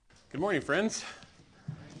Good morning, friends.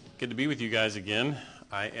 Good to be with you guys again.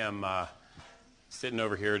 I am sitting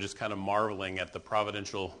over here just kind of marveling at the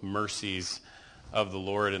providential mercies of the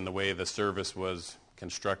Lord and the way the service was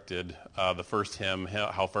constructed. The first hymn,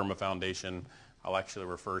 How Firm a Foundation, I'll actually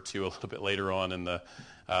refer to a little bit later on in the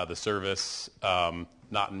service.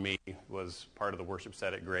 Not in Me was part of the worship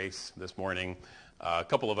set at Grace this morning. A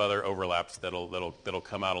couple of other overlaps that'll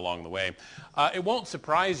come out along the way. It won't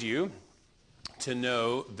surprise you to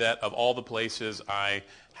know that of all the places I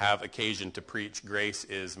have occasion to preach, Grace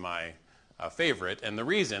is my favorite. And the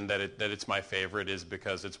reason that it's my favorite is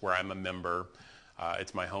because it's where I'm a member.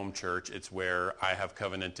 It's my home church. It's where I have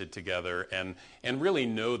covenanted together and really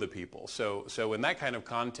know the people. So in that kind of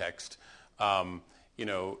context,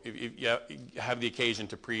 if you have the occasion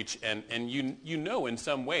to preach and you know in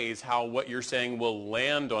some ways how what you're saying will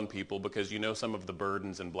land on people because you know some of the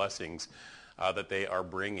burdens and blessings that they are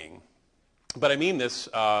bringing. But I mean this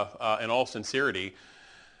in all sincerity.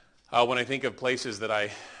 When I think of places that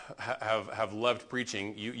I have loved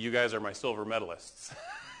preaching, you guys are my silver medalists.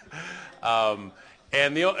 I'm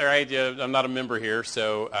not a member here,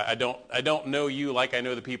 so I don't know you like I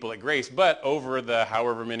know the people at Grace. But over the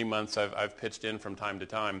however many months I've pitched in from time to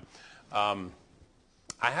time,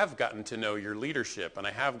 I have gotten to know your leadership, and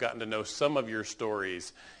I have gotten to know some of your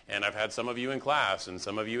stories, and I've had some of you in class, and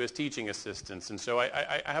some of you as teaching assistants, and so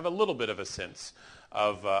I have a little bit of a sense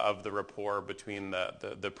of the rapport between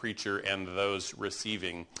the preacher and those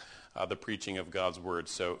receiving the preaching of God's word.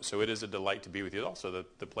 So it is a delight to be with you. Also,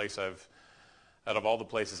 the place out of all the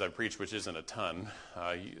places I've preached, which isn't a ton,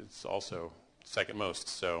 it's also second most,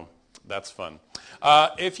 so that's fun.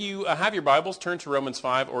 If you have your Bibles, turn to Romans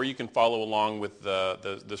 5, or you can follow along with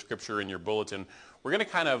the scripture in your bulletin. We're going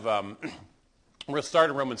to kind of, we're going to start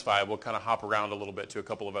in Romans 5. We'll kind of hop around a little bit to a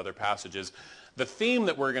couple of other passages. The theme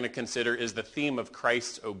that we're going to consider is the theme of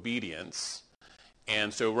Christ's obedience.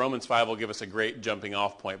 And so Romans 5 will give us a great jumping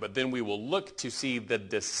off point, but then we will look to see the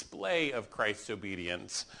display of Christ's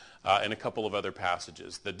obedience in a couple of other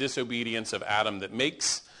passages. The disobedience of Adam that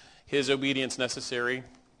makes his obedience necessary.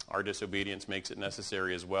 Our disobedience makes it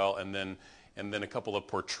necessary as well, and then a couple of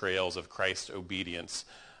portrayals of Christ's obedience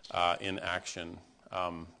in action.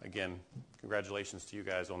 Again, congratulations to you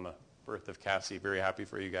guys on the birth of Cassie. Very happy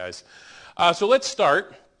for you guys. So let's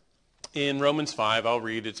start in Romans 5. I'll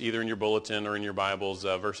read. It's either in your bulletin or in your Bibles,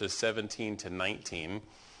 verses 17 to 19,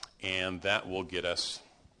 and that will get us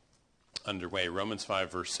underway. Romans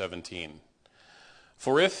 5, verse 17.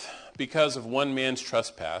 For if, because of one man's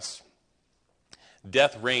trespass,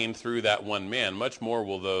 death reigned through that one man, much more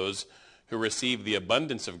will those who receive the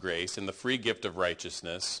abundance of grace and the free gift of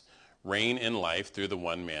righteousness reign in life through the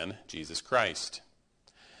one man, Jesus Christ.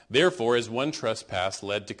 Therefore, as one trespass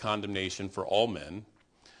led to condemnation for all men,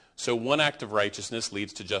 so one act of righteousness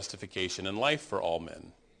leads to justification and life for all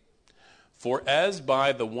men. For as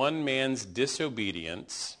by the one man's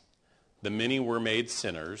disobedience the many were made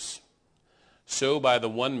sinners, so by the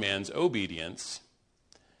one man's obedience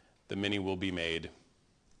the many will be made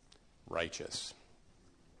righteous.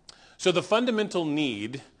 So the fundamental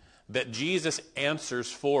need that Jesus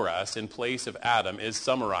answers for us in place of Adam is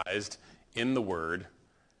summarized in the word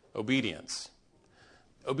obedience.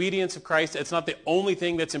 Obedience of Christ, it's not the only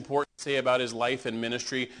thing that's important to say about his life and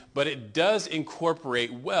ministry, but it does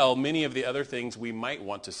incorporate well many of the other things we might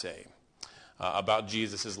want to say about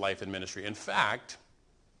Jesus' life and ministry. In fact,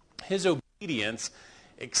 his obedience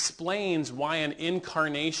explains why an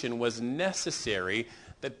incarnation was necessary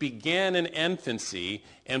that began in infancy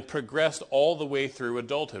and progressed all the way through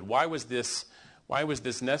adulthood. Why was this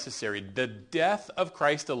necessary? The death of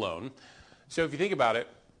Christ alone. So if you think about it,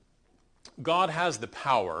 God has the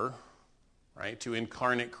power, right, to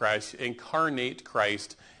incarnate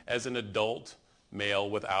Christ as an adult male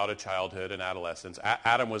without a childhood and adolescence.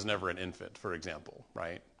 Adam was never an infant, for example,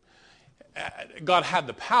 right? God had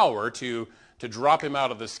the power to drop him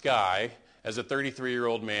out of the sky as a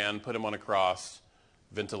 33-year-old man, put him on a cross,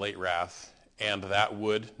 ventilate wrath, and that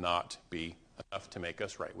would not be enough to make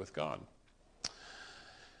us right with God.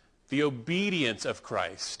 The obedience of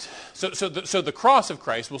Christ. So the cross of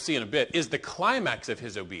Christ, we'll see in a bit, is the climax of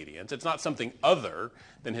his obedience. It's not something other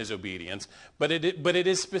than his obedience, but it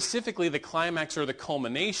is specifically the climax or the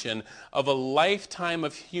culmination of a lifetime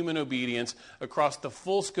of human obedience across the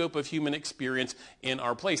full scope of human experience in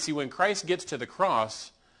our place. See, when Christ gets to the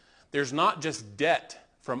cross, there's not just debt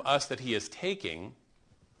from us that he is taking.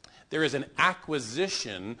 There is an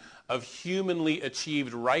acquisition of humanly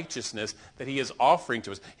achieved righteousness that he is offering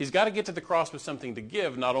to us. He's got to get to the cross with something to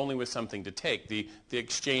give, not only with something to take. The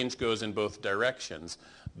exchange goes in both directions,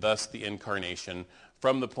 thus the incarnation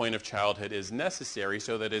from the point of childhood is necessary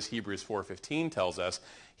so that, as Hebrews 4:15 tells us,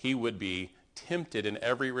 he would be tempted in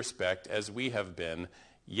every respect as we have been,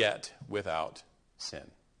 yet without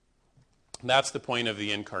sin. That's the point of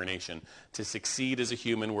the incarnation, to succeed as a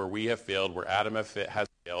human where we have failed, where Adam has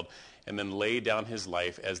failed, and then lay down his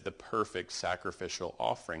life as the perfect sacrificial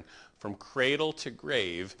offering. From cradle to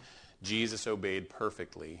grave, Jesus obeyed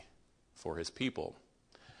perfectly for his people.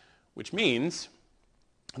 Which means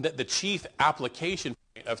that the chief application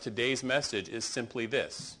point of today's message is simply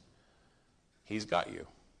this: he's got you.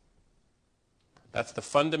 That's the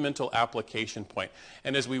fundamental application point.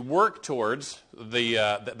 And as we work towards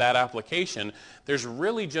that application, there's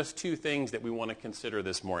really just two things that we want to consider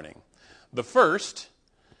this morning. The first,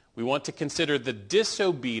 we want to consider the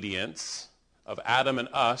disobedience of Adam and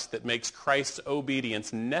us that makes Christ's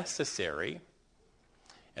obedience necessary.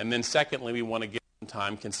 And then secondly, we want to get some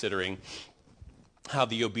time considering how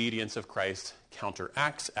the obedience of Christ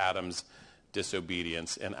counteracts Adam's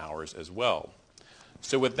disobedience and ours as well.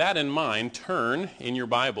 So with that in mind, turn in your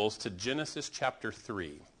Bibles to Genesis chapter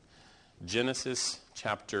 3. Genesis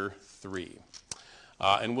chapter 3.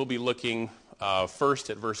 And we'll be looking first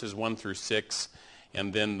at verses 1 through 6,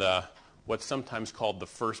 and then what's sometimes called the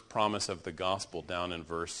first promise of the gospel down in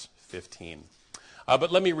verse 15.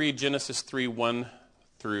 But let me read Genesis 3, 1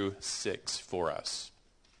 through 6 for us.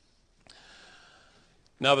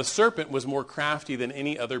 Now the serpent was more crafty than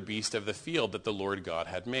any other beast of the field that the Lord God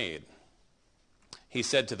had made. He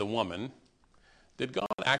said to the woman, "Did God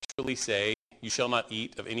actually say, 'You shall not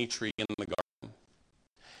eat of any tree in the garden'?"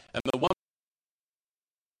 And the woman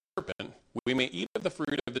said to the serpent, "We may eat of the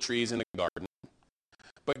fruit of the trees in the garden.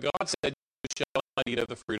 But God said, 'You shall not eat of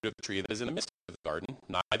the fruit of the tree that is in the midst of the garden,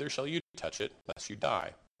 neither shall you touch it, lest you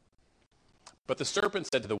die.' But the serpent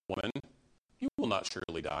said to the woman, 'You will not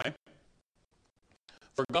surely die.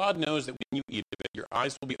 For God knows that when you eat of it, your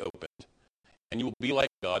eyes will be opened, and you will be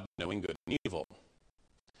like God, knowing good and evil.'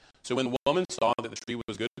 So when the woman saw that the tree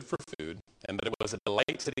was good for food, and that it was a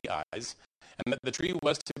delight to the eyes, and that the tree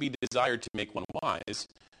was to be desired to make one wise,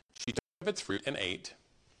 she took of its fruit and ate.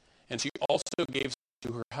 And she also gave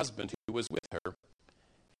to her husband who was with her,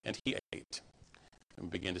 and he ate." And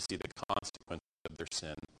we begin to see the consequences of their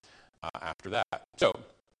sin after that. So,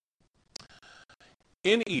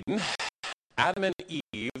 in Eden, Adam and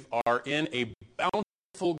Eve are in a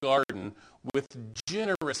bountiful garden with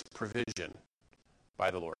generous provision by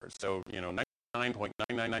the Lord. So,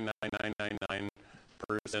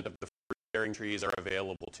 99.99999% of the fruit-bearing trees are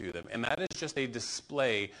available to them. And that is just a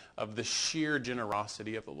display of the sheer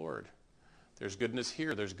generosity of the Lord. There's goodness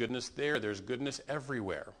here, there's goodness there, there's goodness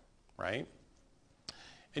everywhere, right?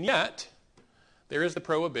 And yet, there is the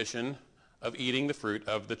prohibition of eating the fruit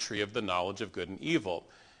of the tree of the knowledge of good and evil.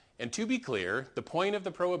 And to be clear, the point of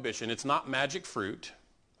the prohibition, it's not magic fruit,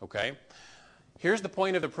 okay? Here's the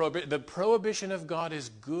point of the prohibition. The prohibition of God is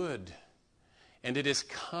good, and it is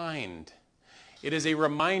kind. It is a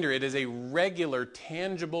reminder, it is a regular,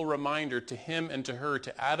 tangible reminder to him and to her,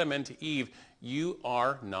 to Adam and to Eve, you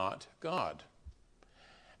are not God.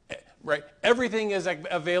 Right? Everything is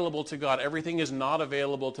available to God. Everything is not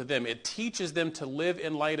available to them. It teaches them to live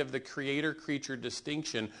in light of the creator-creature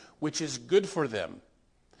distinction, which is good for them.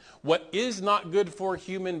 What is not good for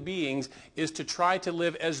human beings is to try to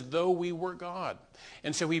live as though we were God.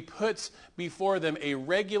 And so he puts before them a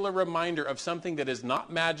regular reminder of something that is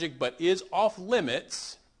not magic but is off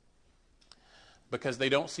limits, because they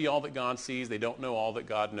don't see all that God sees. They don't know all that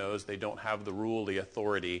God knows. They don't have the rule, the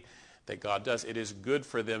authority that God does. It is good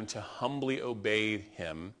for them to humbly obey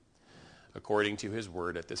him according to his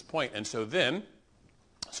word at this point. And so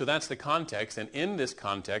that's the context. And in this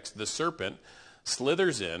context, the serpent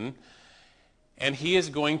slithers in, and he is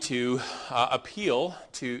going to appeal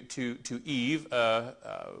to Eve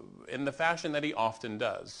in the fashion that he often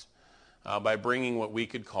does, by bringing what we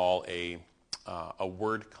could call a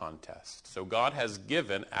word contest. So God has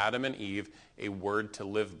given Adam and Eve a word to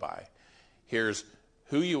live by. Here's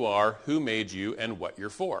who you are, who made you, and what you're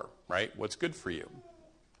for, right? What's good for you.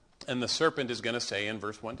 And the serpent is going to say in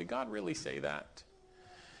verse 1, did God really say that?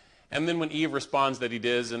 And then when Eve responds that he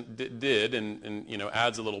did and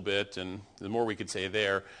adds a little bit, and the more we could say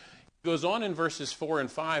there, he goes on in verses 4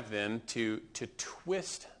 and 5 then to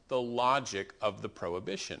twist the logic of the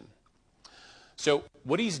prohibition. So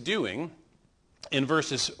what he's doing in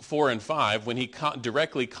verses 4 and 5, when he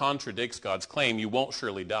directly contradicts God's claim, you won't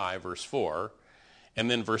surely die, verse 4, and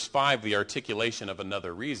then verse 5, the articulation of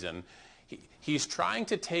another reason, he's trying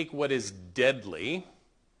to take what is deadly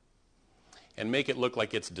and make it look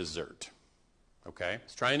like it's dessert. Okay?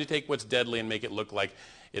 He's trying to take what's deadly and make it look like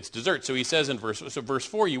it's dessert. So he says in verse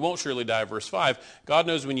 4, you won't surely die. Verse 5, God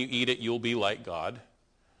knows when you eat it, you'll be like God,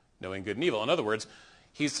 knowing good and evil. In other words,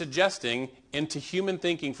 he's suggesting into human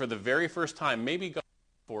thinking for the very first time, maybe God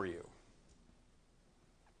is for you.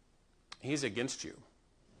 He's against you.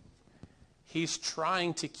 He's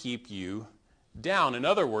trying to keep you down. In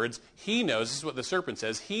other words, he knows, this is what the serpent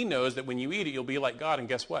says, he knows that when you eat it, you'll be like God, and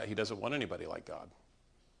guess what? He doesn't want anybody like God.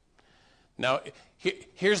 Now,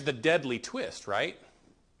 here's the deadly twist, right?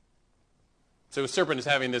 So the serpent is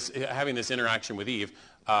having this interaction with Eve.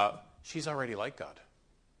 She's already like God.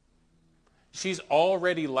 She's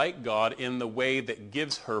already like God in the way that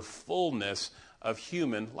gives her fullness of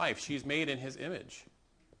human life. She's made in his image.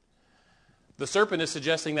 The serpent is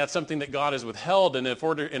suggesting that's something that God has withheld, and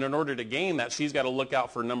in order to gain that, she's got to look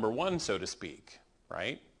out for number one, so to speak,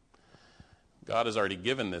 right? God has already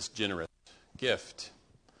given this generous gift.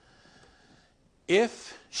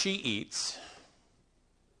 If she eats,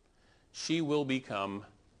 she will become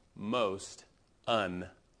most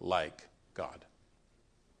unlike God.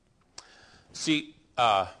 See,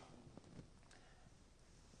 the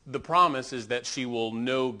promise is that she will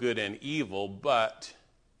know good and evil, but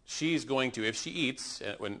she's going to, if she eats,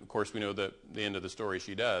 when of course we know the end of the story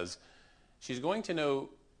she does, she's going to know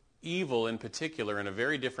evil in particular in a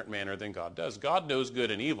very different manner than God does. God knows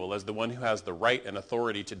good and evil as the one who has the right and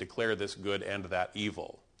authority to declare this good and that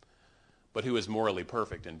evil, but who is morally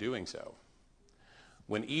perfect in doing so.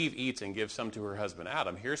 When Eve eats and gives some to her husband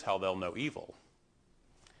Adam, here's how they'll know evil.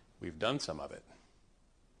 We've done some of it.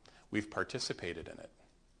 We've participated in it.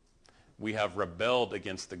 We have rebelled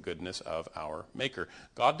against the goodness of our Maker.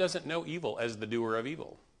 God doesn't know evil as the doer of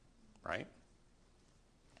evil, right?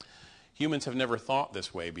 Humans have never thought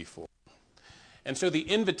this way before. And so the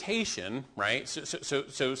invitation, right,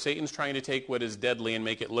 so Satan's trying to take what is deadly and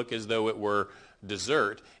make it look as though it were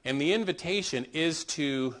dessert. And the invitation is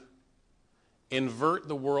to invert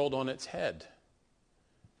the world on its head.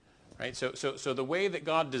 Right? So the way that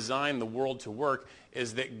God designed the world to work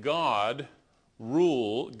is that God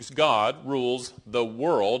rules the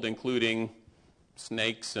world, including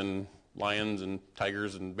snakes and lions and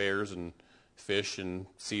tigers and bears and fish and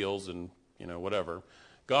seals and whatever.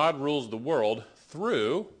 God rules the world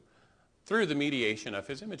through the mediation of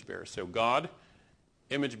his image bearers. So God,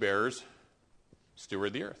 image bearers,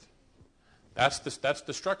 steward the earth. That's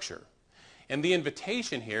the structure. And the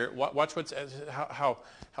invitation here, watch how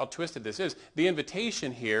twisted this is. The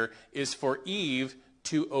invitation here is for Eve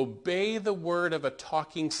to obey the word of a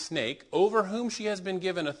talking snake, over whom she has been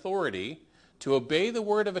given authority, to obey the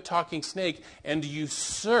word of a talking snake and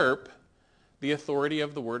usurp the authority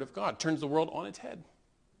of the word of God. Turns the world on its head.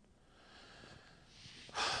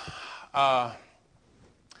 I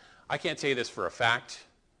can't say this for a fact,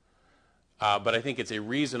 but I think it's a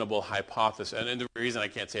reasonable hypothesis. And the reason I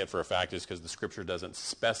can't say it for a fact is because the scripture doesn't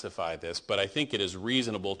specify this, but I think it is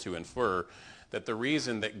reasonable to infer that the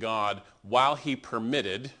reason that God, while he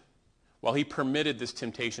permitted this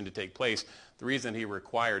temptation to take place, the reason he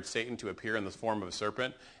required Satan to appear in the form of a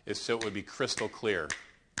serpent is so it would be crystal clear.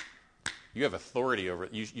 You have authority over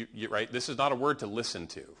it. You, right? This is not a word to listen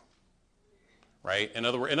to. Right? In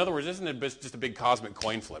other words, isn't it just a big cosmic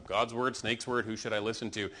coin flip? God's word, snake's word, who should I listen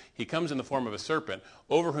to? He comes in the form of a serpent,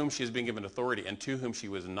 over whom she has been given authority and to whom she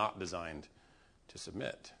was not designed to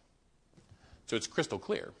submit. So it's crystal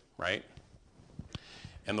clear, right?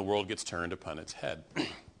 And the world gets turned upon its head.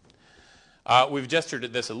 We've gestured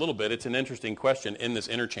at this a little bit. It's an interesting question in this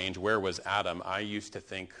interchange. Where was Adam? I used to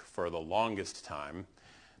think for the longest time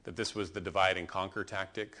that this was the divide and conquer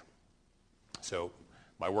tactic. So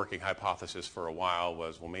my working hypothesis for a while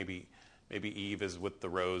was, well, maybe Eve is with the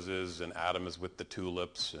roses and Adam is with the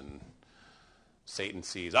tulips, and Satan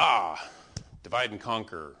sees, divide and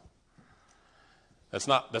conquer. That's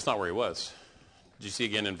not where he was. Did you see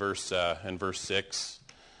again in verse 6?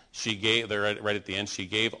 She gave, there right at the end, she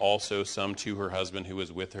gave also some to her husband who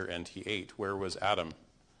was with her, and he ate. Where was Adam?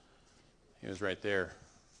 He was right there.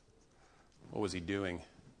 What was he doing?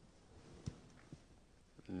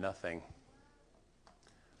 Nothing.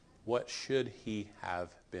 What should he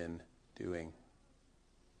have been doing?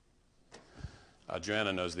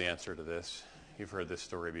 Joanna knows the answer to this. You've heard this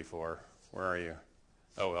story before. Where are you?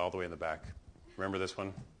 Oh, all the way in the back. Remember this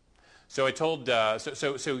one? So I told,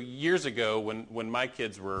 so years ago when my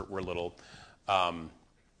kids were little, one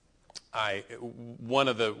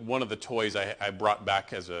of the toys I brought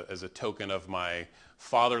back as a token of my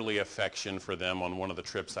fatherly affection for them on one of the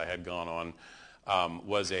trips I had gone on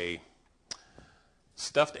was a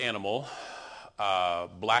stuffed animal,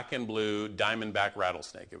 black and blue diamondback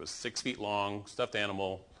rattlesnake. It was 6 feet long, stuffed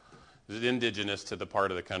animal. It It was indigenous to the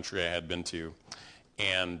part of the country I had been to.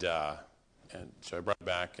 And so I brought it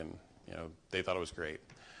back, and they thought it was great.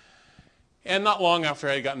 And not long after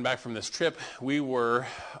I had gotten back from this trip, we were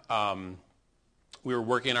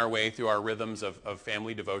working our way through our rhythms of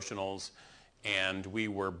family devotionals, and we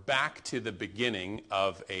were back to the beginning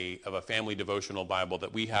of a family devotional Bible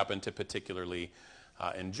that we happen to particularly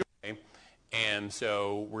enjoy. And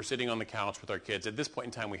so we're sitting on the couch with our kids. At this point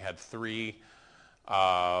in time, we had three.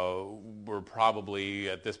 We're probably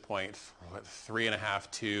at this point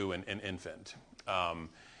 3.5, 2, and an infant.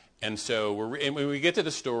 And so when we get to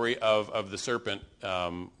the story of the serpent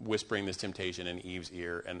whispering this temptation in Eve's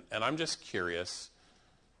ear, and I'm just curious.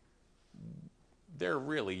 They're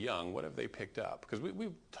really young. What have they picked up? Because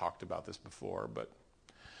we've talked about this before, but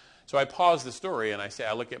so I pause the story and I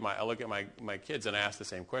look at my kids and I ask the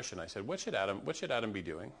same question. I said, what should Adam be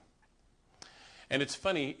doing? And it's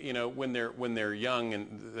funny, when they're young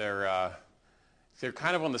and they're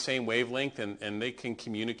kind of on the same wavelength and they can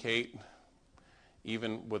communicate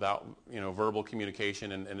even without verbal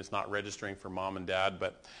communication, and it's not registering for mom and dad.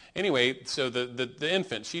 But anyway, so the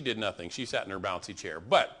infant, she did nothing. She sat in her bouncy chair,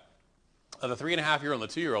 but the 3.5-year-old and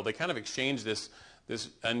the 2-year-old, they kind of exchange this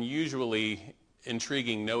unusually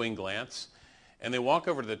intriguing knowing glance, and they walk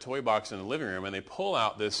over to the toy box in the living room and they pull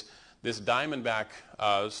out this diamondback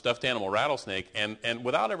stuffed animal rattlesnake, and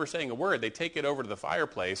without ever saying a word, they take it over to the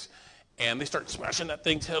fireplace and they start smashing that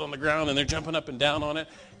thing's head on the ground, and they're jumping up and down on it,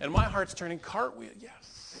 and my heart's turning cartwheel.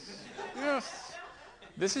 Yes.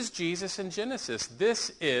 This is Jesus in Genesis.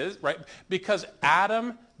 This is, right, because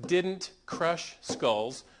Adam didn't crush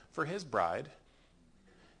skulls for his bride.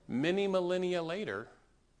 Many millennia later,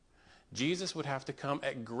 Jesus would have to come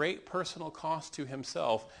at great personal cost to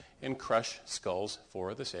himself and crush skulls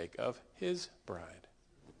for the sake of his bride.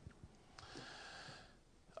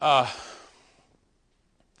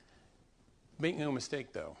 Make no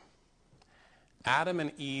mistake, though. Adam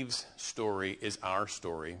and Eve's story is our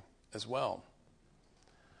story as well.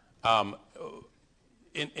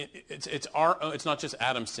 It's not just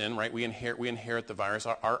Adam's sin, right? We inherit the virus.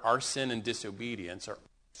 Our sin and disobedience are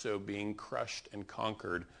also being crushed and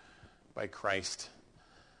conquered by Christ,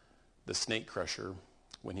 the snake crusher,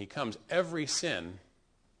 when he comes. Every sin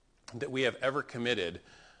that we have ever committed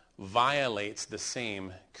violates the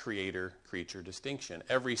same creator-creature distinction.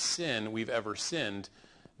 Every sin we've ever sinned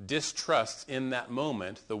distrusts in that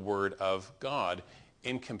moment the word of God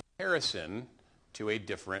in comparison to a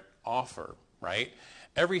different offer, right?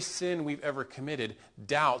 Every sin we've ever committed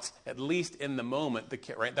doubts, at least in the moment,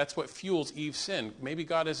 right? That's what fuels Eve's sin. Maybe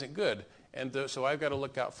God isn't good, and so I've got to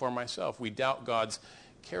look out for myself. We doubt God's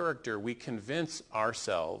character. We convince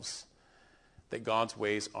ourselves that God's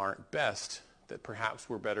ways aren't best, that perhaps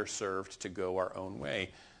we're better served to go our own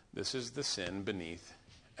way. This is the sin beneath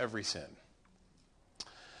every sin.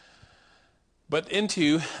 But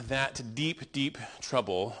into that deep, deep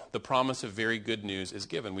trouble, the promise of very good news is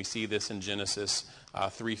given. We see this in Genesis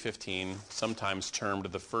 3:15, sometimes termed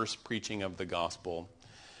the first preaching of the gospel.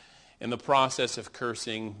 In the process of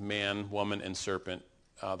cursing man, woman, and serpent,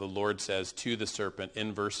 the Lord says to the serpent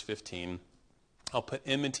in verse 15, I'll put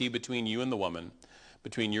enmity between you and the woman,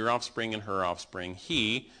 between your offspring and her offspring.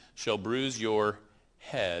 He shall bruise your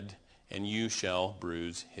head, and you shall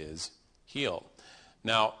bruise his heel.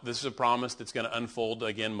 Now, this is a promise that's going to unfold,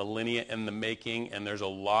 again, millennia in the making, and there's a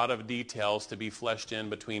lot of details to be fleshed in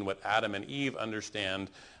between what Adam and Eve understand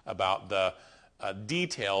about the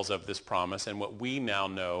details of this promise and what we now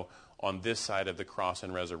know on this side of the cross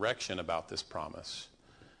and resurrection about this promise.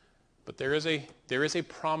 But there is a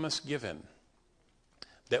promise given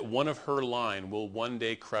that one of her line will one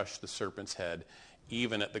day crush the serpent's head,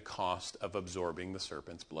 even at the cost of absorbing the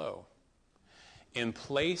serpent's blow. In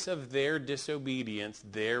place of their disobedience,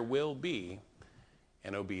 there will be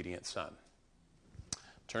an obedient son.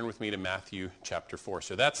 Turn with me to Matthew chapter 4.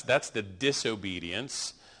 So that's the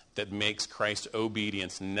disobedience that makes Christ's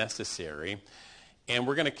obedience necessary. And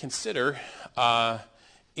we're going to consider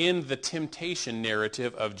in the temptation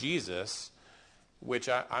narrative of Jesus, which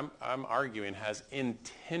I'm arguing has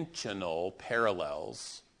intentional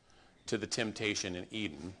parallels to the temptation in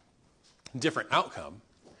Eden. Different outcome,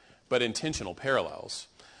 but intentional parallels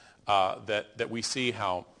that we see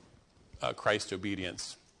how Christ's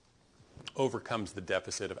obedience overcomes the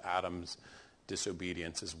deficit of Adam's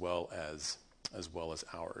disobedience as well as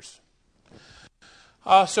ours.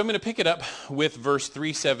 So I'm going to pick it up with verse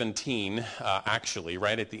 317, actually,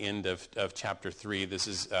 right at the end of chapter 3. This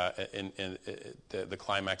is in the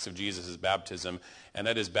climax of Jesus' baptism. And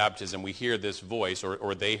at his baptism, we hear this voice,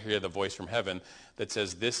 or they hear the voice from heaven that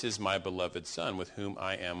says, "This is my beloved Son, with whom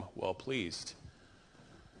I am well pleased."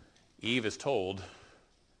 Eve is told,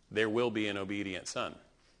 there will be an obedient son.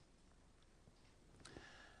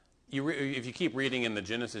 If you keep reading in the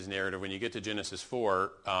Genesis narrative, when you get to Genesis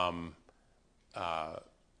 4,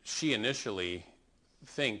 she initially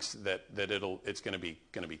thinks that it's going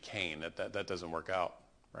to be Cain. That doesn't work out,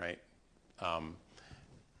 right?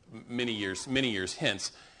 Many years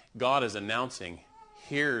hence, God is announcing,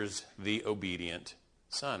 here's the obedient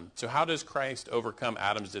son. So how does Christ overcome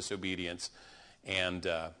Adam's disobedience and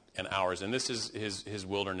ours? And this is his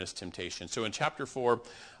wilderness temptation. So in chapter 4,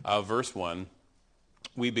 verse 1,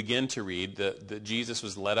 we begin to read that Jesus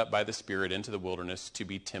was led up by the Spirit into the wilderness to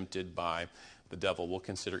be tempted by the devil. We'll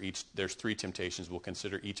consider there's 3 temptations. We'll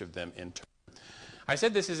consider each of them in turn. I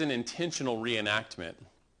said this is an intentional reenactment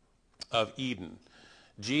of Eden.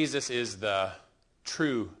 Jesus is the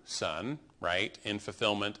true son, right, in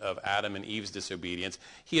fulfillment of Adam and Eve's disobedience.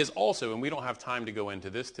 He is also, and we don't have time to go into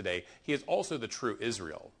this today, he is also the true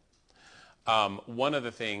Israel. One of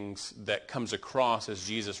the things that comes across as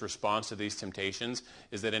Jesus responds to these temptations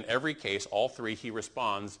is that in every case, all 3, he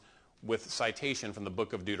responds with citation from the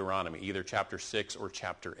book of Deuteronomy, either chapter 6 or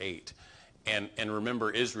chapter 8. And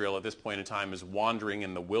remember, Israel at this point in time is wandering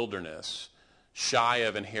in the wilderness, shy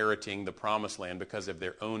of inheriting the promised land because of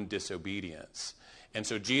their own disobedience. And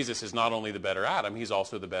so Jesus is not only the better Adam, he's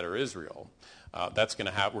also the better Israel. We're going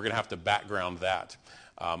to have to background that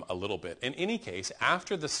a little bit. In any case,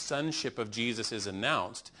 after the sonship of Jesus is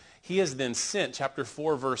announced, he is then sent, chapter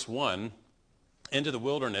 4, verse 1, into the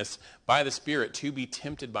wilderness by the Spirit to be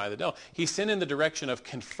tempted by the devil. He's sent in the direction of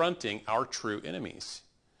confronting our true enemies.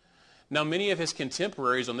 Now, many of his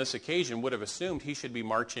contemporaries on this occasion would have assumed he should be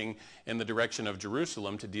marching in the direction of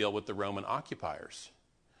Jerusalem to deal with the Roman occupiers.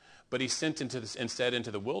 But he's sent instead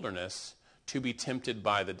into the wilderness to be tempted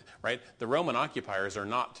by the Roman occupiers are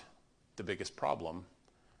not the biggest problem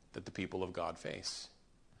that the people of God face.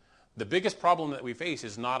 The biggest problem that we face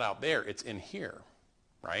is not out there, it's in here,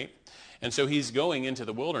 right? And so he's going into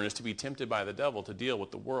the wilderness to be tempted by the devil to deal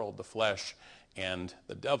with the world, the flesh, and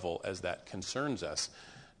the devil as that concerns us.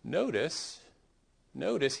 Notice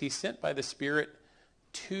he's sent by the Spirit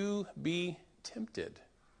to be tempted.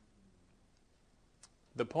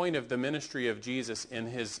 The point of the ministry of Jesus in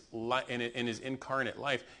his incarnate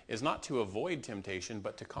life is not to avoid temptation,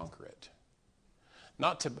 but to conquer it.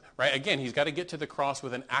 Again, he's got to get to the cross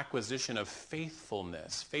with an acquisition of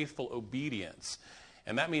faithfulness, faithful obedience.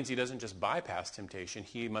 And that means he doesn't just bypass temptation,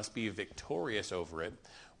 he must be victorious over it,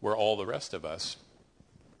 where all the rest of us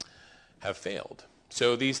have failed.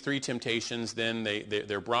 So these 3 temptations, then,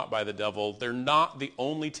 they're brought by the devil. They're not the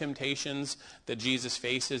only temptations that Jesus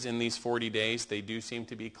faces in these 40 days. They do seem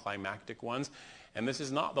to be climactic ones. And this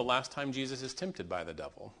is not the last time Jesus is tempted by the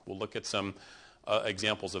devil. We'll look at some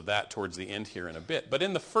examples of that towards the end here in a bit. But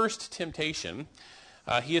in the first temptation,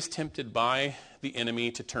 he is tempted by the enemy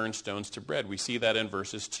to turn stones to bread. We see that in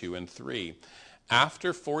verses 2 and 3.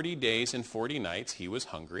 After 40 days and 40 nights, he was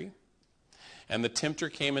hungry. And the tempter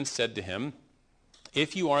came and said to him,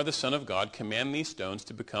 "If you are the Son of God, command these stones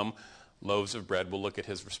to become loaves of bread." We'll look at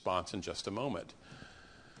his response in just a moment.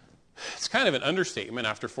 It's kind of an understatement.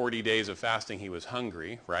 After 40 days of fasting, he was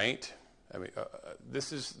hungry, right? I mean,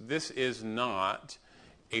 this is not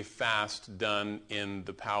a fast done in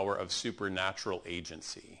the power of supernatural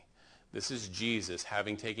agency. This is Jesus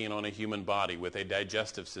having taken on a human body with a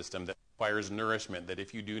digestive system that requires nourishment, that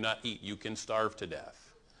if you do not eat, you can starve to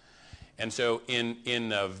death. And so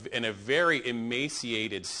in a very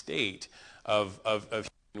emaciated state of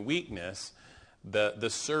human weakness, the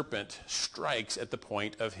serpent strikes at the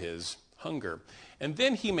point of his hunger. And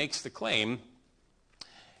then he makes the claim,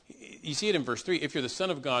 you see it in verse 3, "If you're the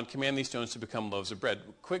Son of God, command these stones to become loaves of bread."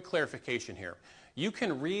 Quick clarification here. You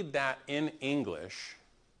can read that in English.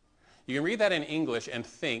 You can read that in English and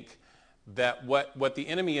think that what the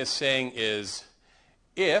enemy is saying is,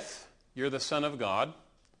 if you're the Son of God,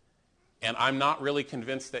 and I'm not really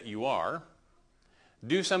convinced that you are,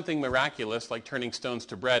 do something miraculous like turning stones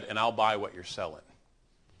to bread, and I'll buy what you're selling.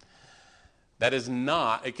 That is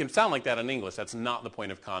not, it can sound like that in English, that's not the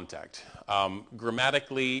point of contact.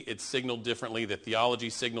 Grammatically, it's signaled differently, the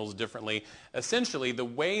theology signals differently. Essentially, the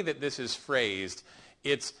way that this is phrased,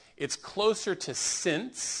 it's closer to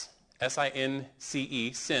since,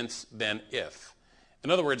 S-I-N-C-E, since, than if.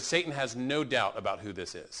 In other words, Satan has no doubt about who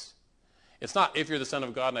this is. It's not if you're the Son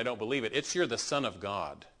of God and I don't believe it, it's you're the Son of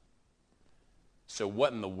God. So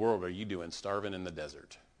what in the world are you doing starving in the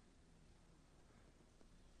desert?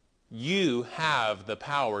 You have the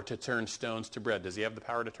power to turn stones to bread. Does he have the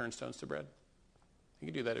power to turn stones to bread? He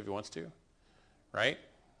can do that if he wants to, right?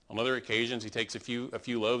 On other occasions, he takes a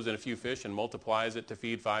few loaves and a few fish and multiplies it to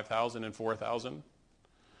feed 5,000 and 4,000.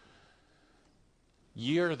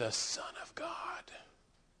 You're the Son of God.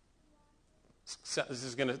 This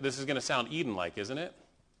is going to sound Eden-like, isn't it?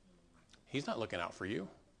 He's not looking out for you.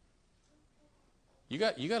 You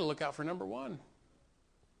got to look out for number one.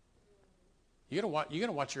 You got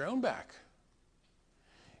to watch your own back.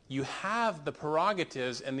 You have the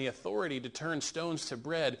prerogatives and the authority to turn stones to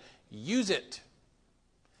bread. Use it.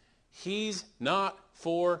 He's not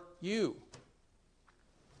for you.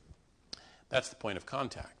 That's the point of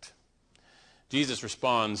contact. Jesus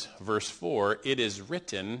responds, verse 4, "It is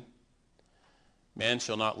written, man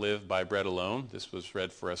shall not live by bread alone," this was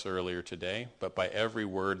read for us earlier today, "but by every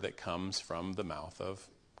word that comes from the mouth of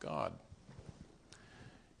God."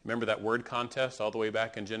 Remember that word contest all the way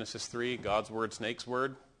back in Genesis 3, God's word, snake's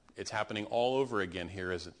word? It's happening all over again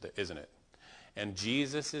here, isn't it? And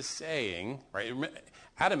Jesus is saying, right,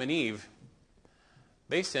 Adam and Eve,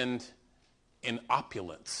 they sinned in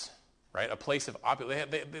opulence, right? A place of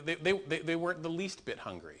opulence. They weren't the least bit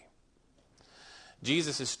hungry.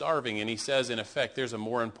 Jesus is starving, and he says, in effect, there's a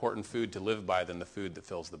more important food to live by than the food that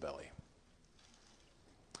fills the belly.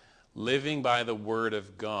 Living by the word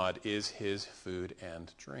of God is his food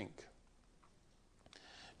and drink.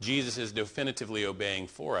 Jesus is definitively obeying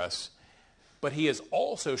for us, but he is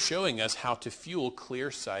also showing us how to fuel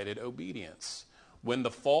clear-sighted obedience. When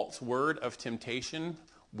the false word of temptation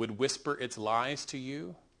would whisper its lies to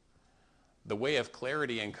you, the way of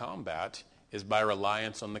clarity and combat is by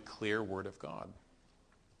reliance on the clear word of God.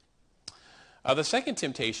 The second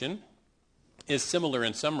temptation is similar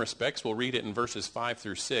in some respects. We'll read it in verses 5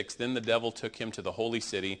 through 6. "Then the devil took him to the holy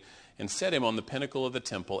city and set him on the pinnacle of the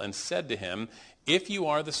temple and said to him, 'If you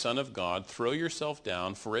are the Son of God, throw yourself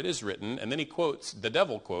down, for it is written,'" and then the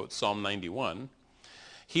devil quotes Psalm 91,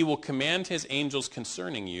 "'He will command his angels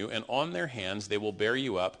concerning you, and on their hands they will bear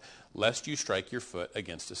you up, lest you strike your foot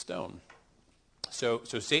against a stone.'" So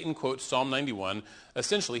Satan quotes Psalm 91.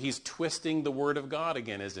 Essentially, he's twisting the word of God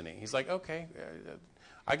again, isn't he? He's like, okay,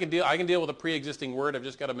 I can deal with a pre-existing word. I've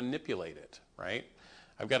just got to manipulate it, right?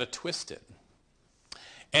 I've got to twist it.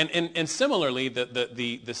 And similarly,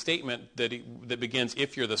 the statement that begins,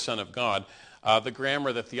 "If you're the Son of God," the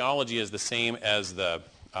grammar, the theology is the same as the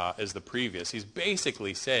previous. He's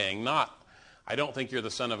basically saying, not, "I don't think you're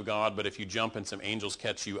the Son of God, but if you jump and some angels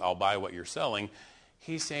catch you, I'll buy what you're selling."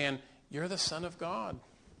 He's saying, you're the Son of God.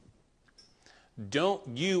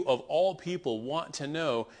 Don't you, of all people, want to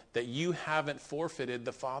know that you haven't forfeited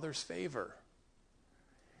the Father's favor?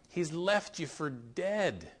 He's left you for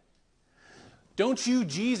dead. Don't you,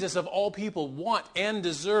 Jesus, of all people, want and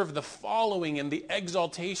deserve the following and the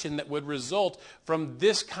exaltation that would result from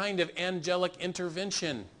this kind of angelic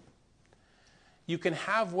intervention? You can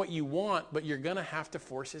have what you want, but you're going to have to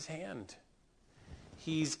force his hand.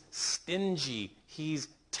 He's stingy. He's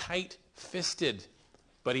tight-fisted,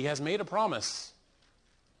 but he has made a promise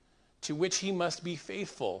to which he must be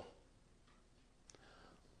faithful.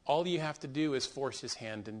 All you have to do is force his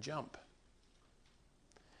hand and jump.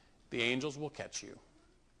 The angels will catch you.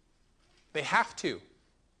 They have to.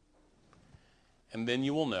 And then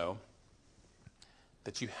you will know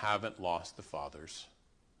that you haven't lost the Father's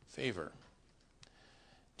favor.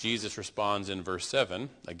 Jesus responds in verse 7,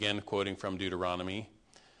 again quoting from Deuteronomy,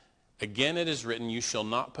 "Again it is written, you shall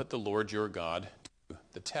not put the Lord your God to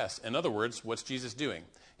the test." In other words, what's Jesus doing?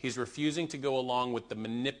 He's refusing to go along with the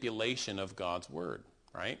manipulation of God's word,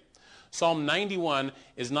 right? Psalm 91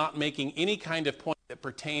 is not making any kind of point that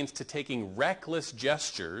pertains to taking reckless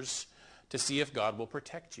gestures to see if God will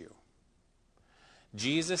protect you.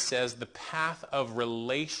 Jesus says the path of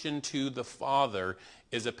relation to the Father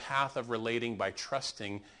is a path of relating by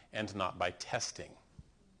trusting and not by testing.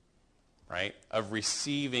 Right? Of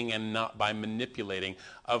receiving and not by manipulating,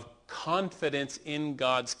 of confidence in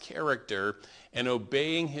God's character and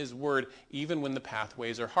obeying his word even when the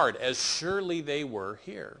pathways are hard, as surely they were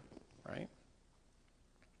here, right?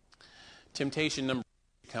 Temptation number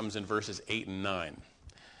 8 comes in verses 8 and 9.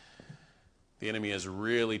 The enemy is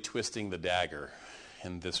really twisting the dagger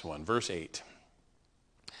in this one. Verse 8.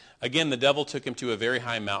 "Again, the devil took him to a very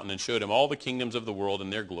high mountain and showed him all the kingdoms of the world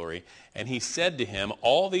and their glory. And he said to him,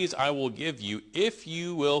 'All these I will give you if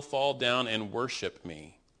you will fall down and worship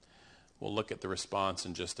me.'" We'll look at the response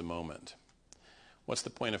in just a moment. What's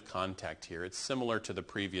the point of contact here? It's similar to the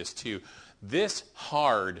previous two. This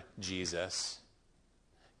hard Jesus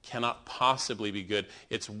cannot possibly be good.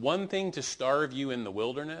 It's one thing to starve you in the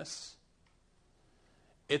wilderness.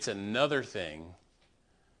 It's another thing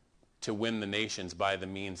to win the nations by the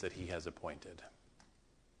means that he has appointed.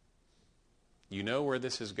 You know where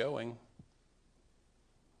this is going.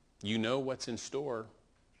 You know what's in store.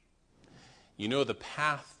 You know the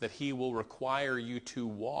path that he will require you to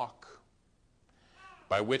walk.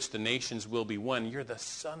 by which the nations will be won. You're the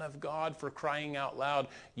Son of God, for crying out loud.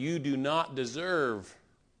 You do not deserve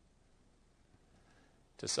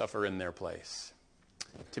to suffer in their place.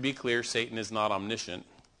 To be clear, Satan is not omniscient,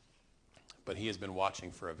 but he has been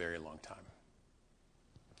watching for a very long time.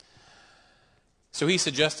 So he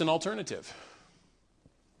suggests an alternative.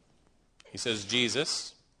 He says,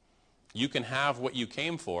 Jesus, you can have what you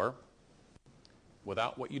came for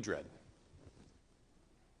without what you dread.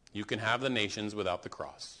 You can have the nations without the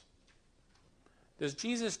cross. Does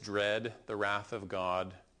Jesus dread the wrath of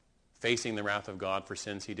God, facing the wrath of God for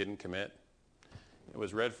sins he didn't commit? It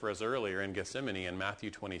was read for us earlier in Gethsemane in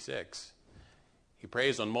Matthew 26. He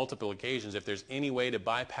prays on multiple occasions, if there's any way to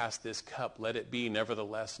bypass this cup, let it be.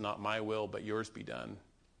 Nevertheless, not my will, but yours be done.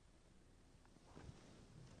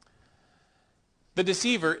 The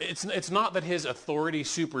deceiver, it's not that his authority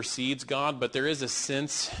supersedes God, but there is a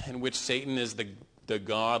sense in which Satan is the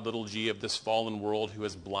God, little g, of this fallen world who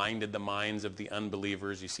has blinded the minds of the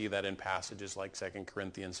unbelievers. You see that in passages like 2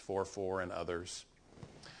 Corinthians 4:4 and others.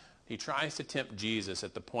 He tries to tempt Jesus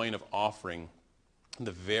at the point of offering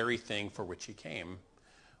the very thing for which he came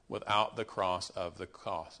without the cost of the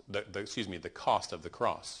cross.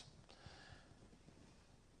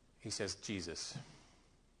 He says, Jesus,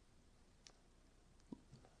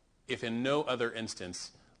 if in no other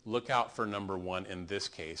instance, look out for number one in this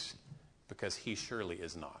case, because he surely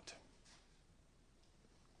is not.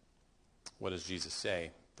 What does Jesus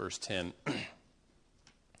say? Verse 10.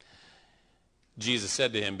 Jesus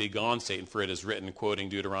said to him, "Begone, Satan, for it is written," quoting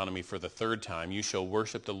Deuteronomy for the third time, "You shall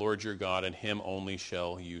worship the Lord your God, and him only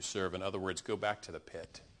shall you serve." In other words, go back to the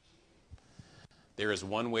pit. There is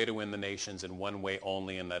one way to win the nations and one way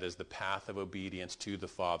only, and that is the path of obedience to the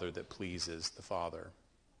Father that pleases the Father.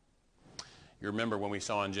 You remember when we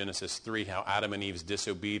saw in Genesis 3 how Adam and Eve's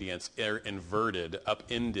disobedience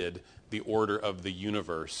upended the order of the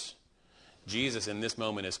universe. Jesus in this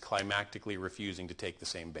moment is climactically refusing to take the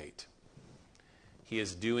same bait. He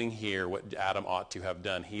is doing here what Adam ought to have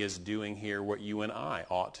done. He is doing here what you and I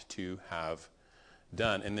ought to have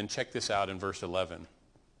done. And then check this out in verse 11.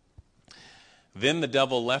 Then the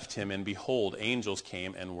devil left him, and behold, angels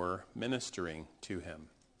came and were ministering to him.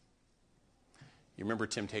 You remember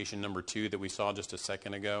temptation number 2 that we saw just a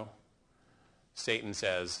second ago? Satan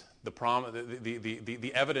says,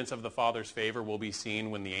 the evidence of the Father's favor will be seen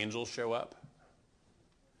when the angels show up.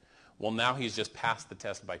 Well, now he's just passed the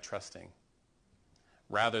test by trusting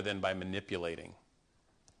rather than by manipulating.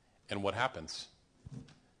 And what happens?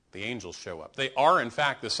 The angels show up. They are, in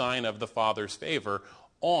fact, the sign of the Father's favor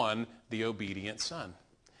on the obedient Son.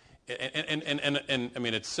 And I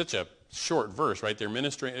mean, it's such a short verse, right? They're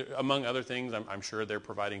ministering, among other things, I'm sure they're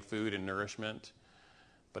providing food and nourishment,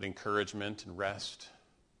 but encouragement and rest.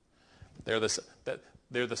 They're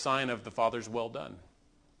the sign of the Father's well done.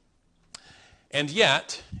 And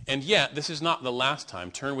yet, this is not the last time.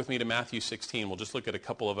 Turn with me to Matthew 16. We'll just look at a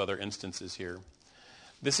couple of other instances here.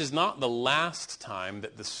 This is not the last time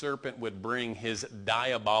that the serpent would bring his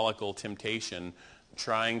diabolical temptation,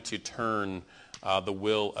 trying to turn the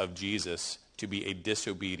will of Jesus to be a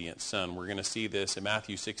disobedient son. We're going to see this in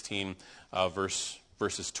Matthew 16,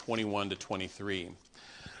 verses 21 to 23.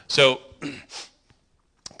 So,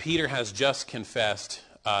 Peter has just confessed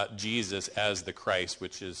Jesus as the Christ,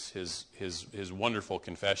 which is his wonderful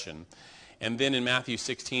confession. And then in Matthew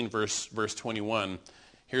 16, verse 21,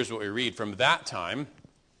 here's what we read. From that time,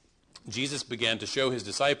 Jesus began to show his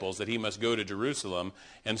disciples that he must go to Jerusalem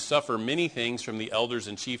and suffer many things from the elders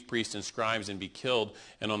and chief priests and scribes and be killed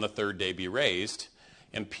and on the third day be raised.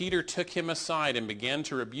 And Peter took him aside and began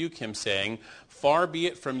to rebuke him, saying, "Far be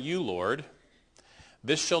it from you, Lord.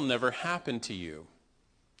 This shall never happen to you."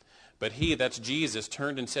 But he, that's Jesus,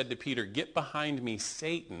 turned and said to Peter, "Get behind me,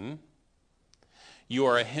 Satan. You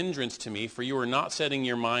are a hindrance to me, for you are not setting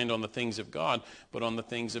your mind on the things of God, but on the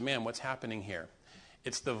things of man." What's happening here?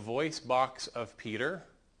 It's the voice box of Peter,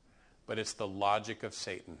 but it's the logic of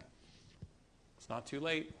Satan. It's not too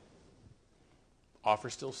late. Offer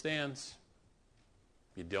still stands.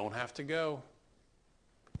 You don't have to go.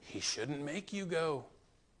 He shouldn't make you go.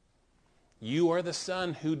 You are the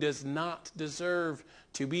son who does not deserve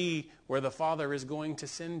to be where the Father is going to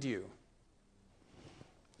send you.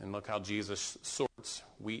 And look how Jesus sorts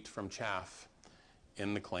wheat from chaff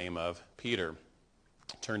in the claim of Peter.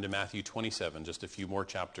 Turn to Matthew 27, just a few more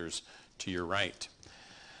chapters to your right.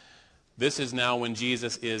 This is now when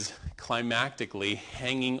Jesus is climactically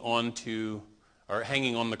hanging on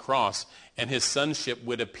the cross, and his sonship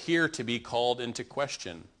would appear to be called into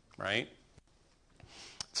question, right?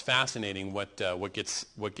 It's fascinating what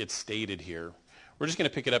gets stated here. We're just going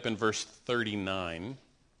to pick it up in verse 39.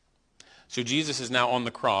 So Jesus is now on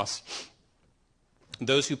the cross.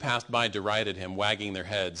 Those who passed by derided him, wagging their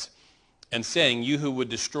heads, and saying, "You who would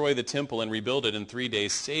destroy the temple and rebuild it in 3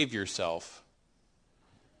 days, save yourself."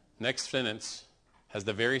 Next sentence has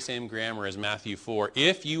the very same grammar as Matthew 4.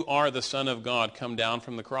 "If you are the Son of God, come down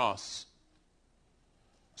from the cross."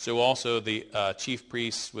 So also the chief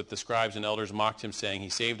priests with the scribes and elders mocked him, saying, "He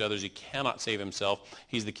saved others, he cannot save himself.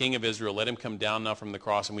 He's the King of Israel. Let him come down now from the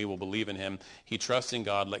cross, and we will believe in him. He trusts in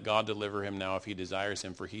God. Let God deliver him now if he desires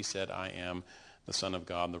him, for he said, 'I am the Son of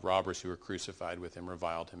God.'" The robbers who were crucified with him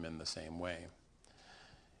reviled him in the same way.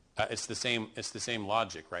 It's the same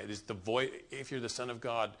logic, right? It's the voice. If you're the Son of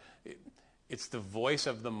God, it's the voice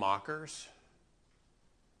of the mockers,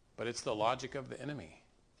 but it's the logic of the enemy.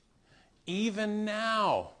 Even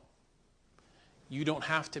now, you don't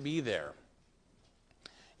have to be there.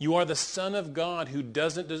 You are the Son of God who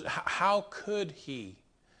doesn't. How could he?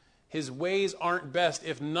 His ways aren't best.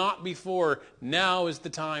 If not before, now is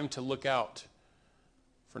the time to look out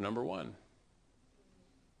for number one.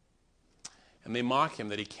 And they mock him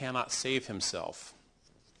that he cannot save himself.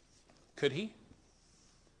 Could he?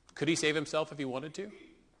 Could he save himself if he wanted to?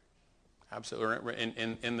 Absolutely.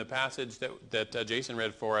 In the passage that Jason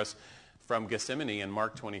read for us from Gethsemane in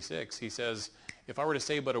Mark 26, he says, "If I were to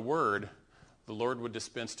say but a word, the Lord would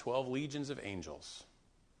dispense 12 legions of angels."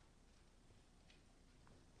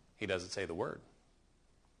 He doesn't say the word.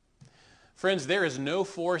 Friends, there is no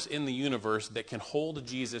force in the universe that can hold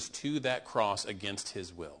Jesus to that cross against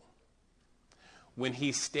his will. When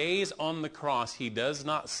he stays on the cross, he does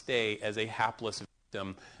not stay as a hapless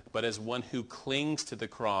victim, but as one who clings to the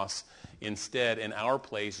cross instead, in our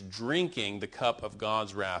place, drinking the cup of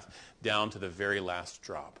God's wrath down to the very last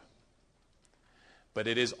drop. But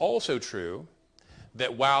it is also true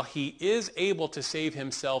that while he is able to save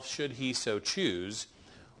himself should he so choose,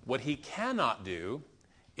 what he cannot do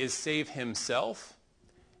is save himself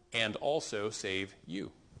and also save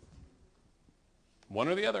you. One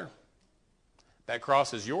or the other. That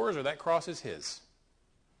cross is yours or that cross is his.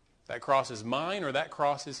 That cross is mine or that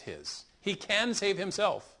cross is his. He can save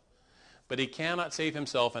himself, but he cannot save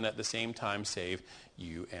himself and at the same time save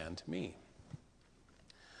you and me.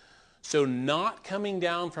 So not coming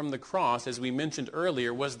down from the cross, as we mentioned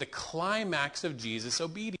earlier, was the climax of Jesus'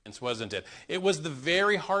 obedience, wasn't it? It was the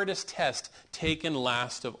very hardest test, taken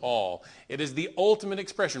last of all. It is the ultimate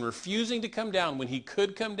expression. Refusing to come down when he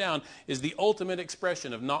could come down is the ultimate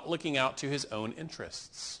expression of not looking out to his own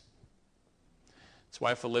interests. That's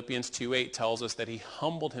why Philippians 2:8 tells us that he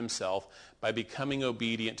humbled himself by becoming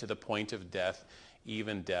obedient to the point of death,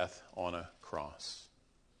 even death on a cross.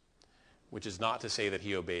 Which is not to say that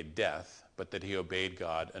he obeyed death, but that he obeyed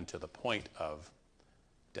God unto the point of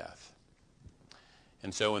death.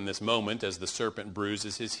 And so in this moment, as the serpent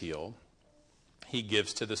bruises his heel, he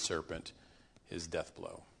gives to the serpent his death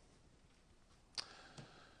blow.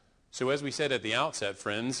 So as we said at the outset,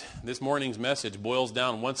 friends, this morning's message boils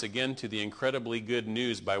down once again to the incredibly good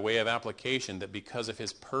news by way of application that because of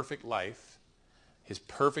his perfect life, his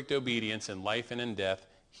perfect obedience in life and in death,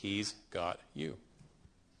 he's got you.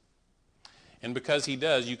 And because he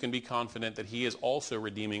does, you can be confident that he is also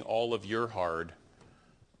redeeming all of your hard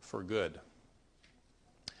for good.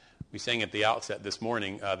 We sang at the outset this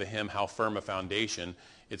morning the hymn, "How Firm a Foundation."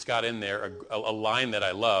 It's got in there a line that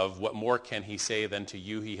I love, "What more can he say than to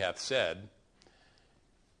you he hath said?"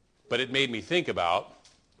 But it made me think about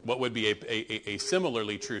what would be a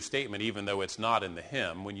similarly true statement, even though it's not in the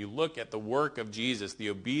hymn. When you look at the work of Jesus, the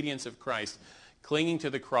obedience of Christ, clinging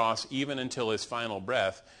to the cross even until his final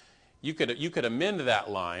breath, you could amend that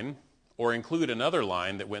line or include another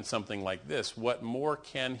line that went something like this: "What more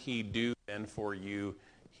can he do than for you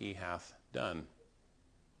he hath done?"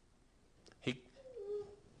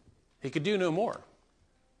 He could do no more.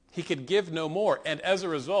 He could give no more. And as a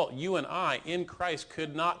result, you and I in Christ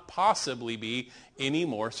could not possibly be any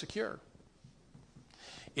more secure.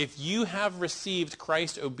 If you have received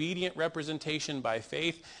Christ's obedient representation by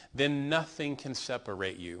faith, then nothing can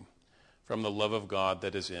separate you from the love of God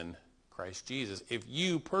that is in Christ Jesus. If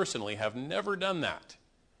you personally have never done that,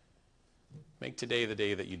 make today the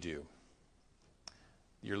day that you do.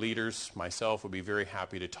 Your leaders, myself, would be very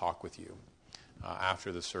happy to talk with you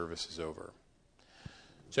after the service is over.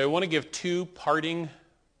 So I want to give two parting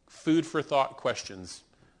food for thought questions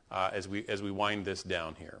as we wind this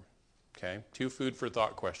down here. Okay, two food for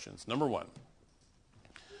thought questions. Number one,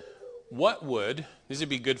 this would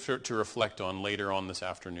be good to reflect on later on this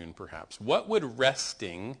afternoon perhaps. What would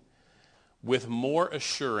resting with more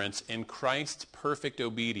assurance in Christ's perfect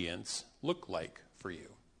obedience look like for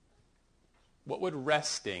you? What would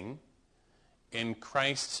resting in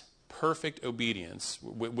Christ's perfect obedience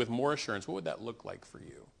with more assurance, what would that look like for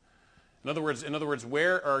you? In other words,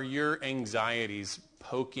 where are your anxieties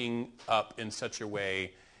poking up in such a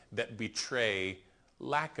way that betray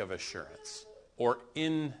lack of assurance or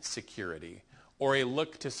insecurity or a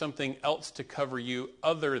look to something else to cover you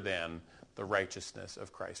other than the righteousness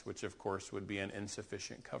of Christ, which of course would be an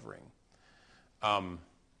insufficient covering?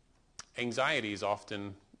 Anxieties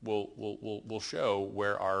often will show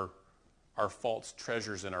where our false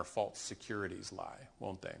treasures and our false securities lie,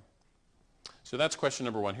 won't they? So that's question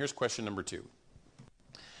number one. Here's question number two.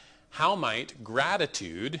 How might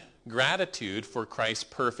gratitude for Christ's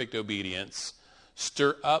perfect obedience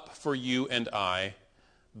stir up for you and I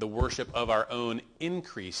the worship of our own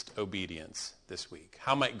increased obedience this week?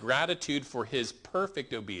 How might gratitude for his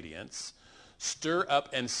perfect obedience stir up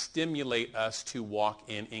and stimulate us to walk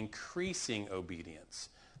in increasing obedience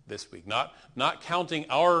this week? Not counting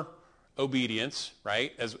our obedience,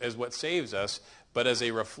 right, as what saves us, but as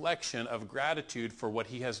a reflection of gratitude for what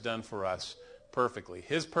he has done for us perfectly.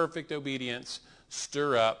 His perfect obedience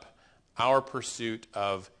stir up our pursuit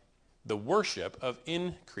of the worship of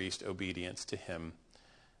increased obedience to him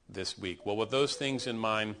this week. Well, with those things in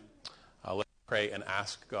mind, let's pray and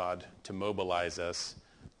ask God to mobilize us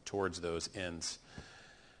towards those ends.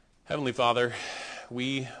 Heavenly Father,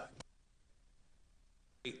 we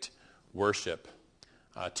great worship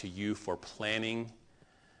to you for planning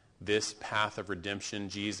this path of redemption.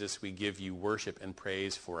 Jesus, we give you worship and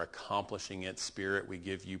praise for accomplishing it. Spirit, we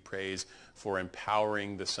give you praise for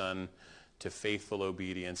empowering the Son to faithful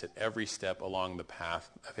obedience at every step along the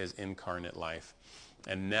path of his incarnate life.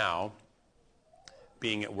 And now,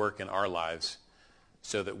 being at work in our lives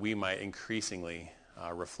so that we might increasingly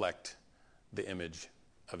reflect the image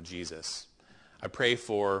of Jesus. I pray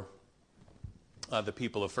for the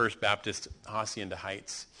people of First Baptist Hacienda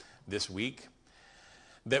Heights this week,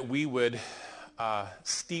 that we would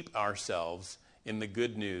steep ourselves in the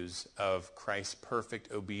good news of Christ's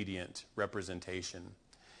perfect obedient representation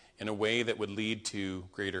in a way that would lead to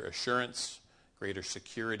greater assurance, greater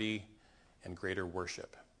security, and greater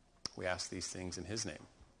worship. We ask these things in his name.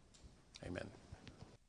 Amen.